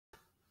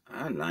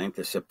9th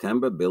of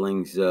September,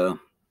 Billings,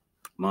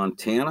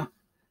 Montana.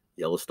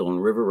 Yellowstone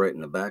River right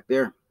in the back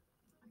there.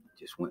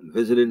 Just went and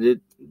visited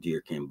it.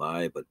 Deer came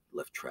by, but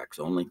left tracks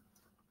only.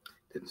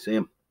 Didn't see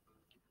them.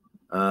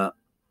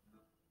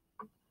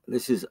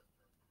 This is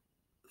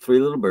Three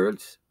Little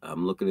Birds.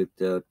 I'm looking at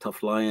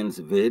TUFF Lion's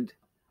vid,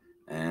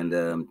 and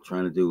I'm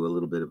trying to do a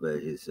little bit of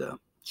his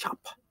chop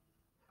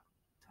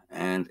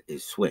and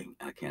his swing.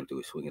 I can't do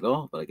a swing at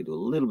all, but I can do a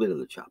little bit of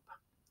the chop.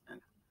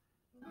 And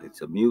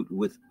it's a mute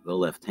with the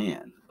left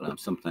hand, but I'm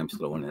sometimes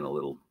throwing in a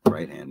little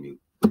right hand mute.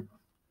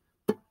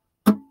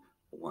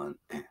 One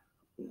and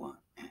one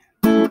and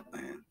two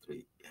and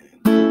three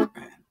and four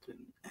and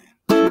three and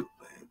two and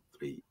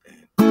three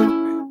and four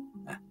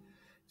and.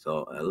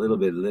 So a little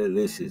bit.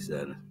 This is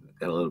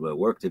got a little bit of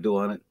work to do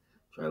on it.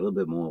 Try a little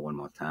bit more one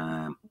more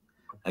time.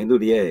 I can do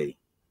the A.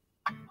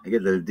 I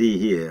get the D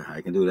here.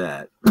 I can do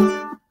that.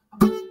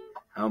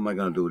 How am I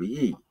going to do the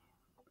E?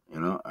 You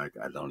know, I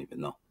don't even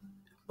know.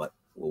 But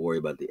we'll worry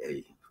about the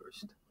A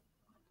first.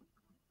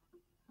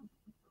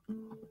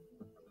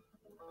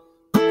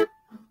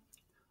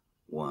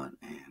 One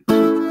and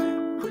two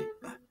and three.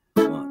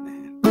 One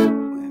and two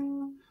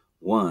and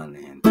one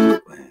and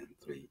two and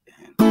three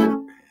and four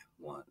and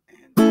one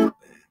and two and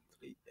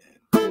three and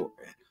four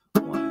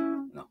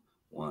and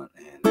one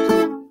and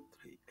two,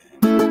 three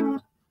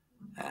and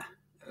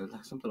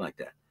something like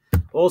that.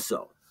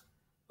 Also,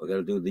 we're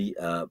gonna do the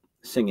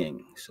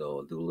singing, so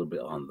I'll do a little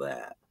bit on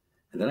that,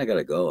 and then I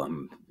gotta go.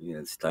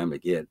 It's time to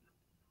get.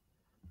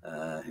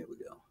 Here we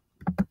go.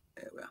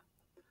 There we go.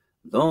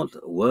 Don't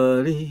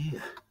worry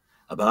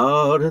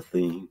about a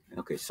thing.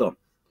 Okay, so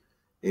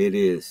it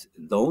is.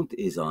 Don't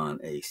is on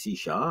a C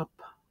sharp,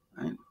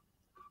 right?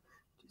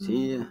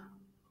 See,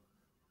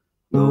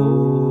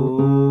 don't.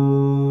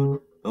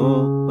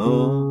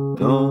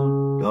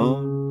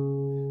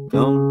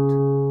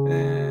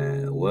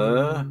 And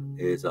where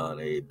is on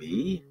a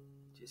B,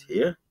 which is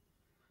here.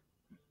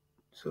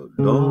 So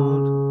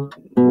don't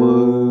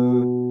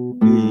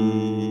worry,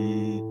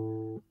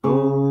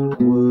 don't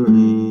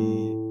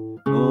worry,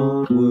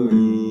 don't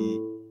worry.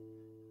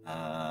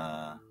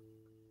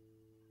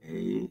 A,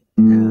 E,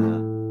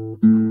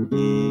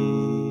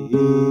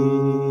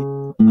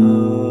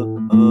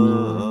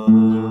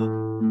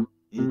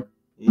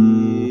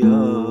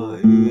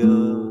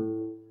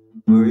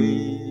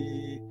 worry,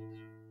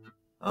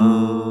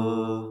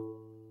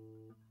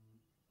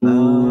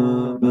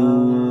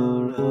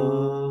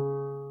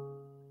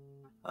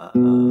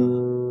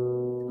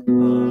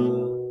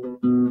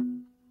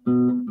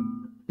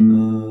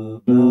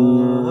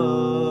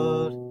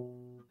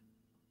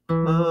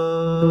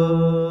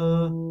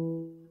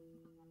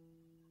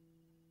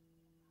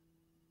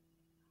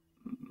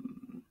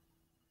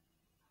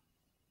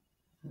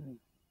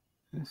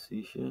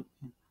 C sharp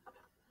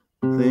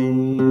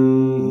thing.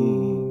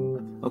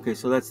 Okay,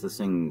 so that's the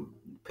sing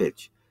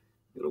pitch.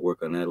 Gotta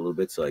work on that a little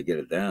bit so I get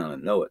it down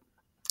and know it.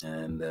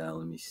 And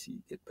let me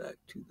see, get back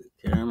to the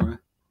camera.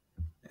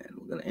 And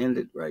we're gonna end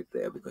it right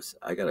there because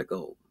I gotta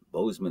go.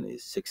 Bozeman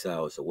is 6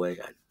 hours away.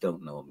 I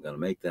don't know if I'm gonna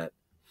make that.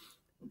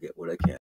 I'll get what I can.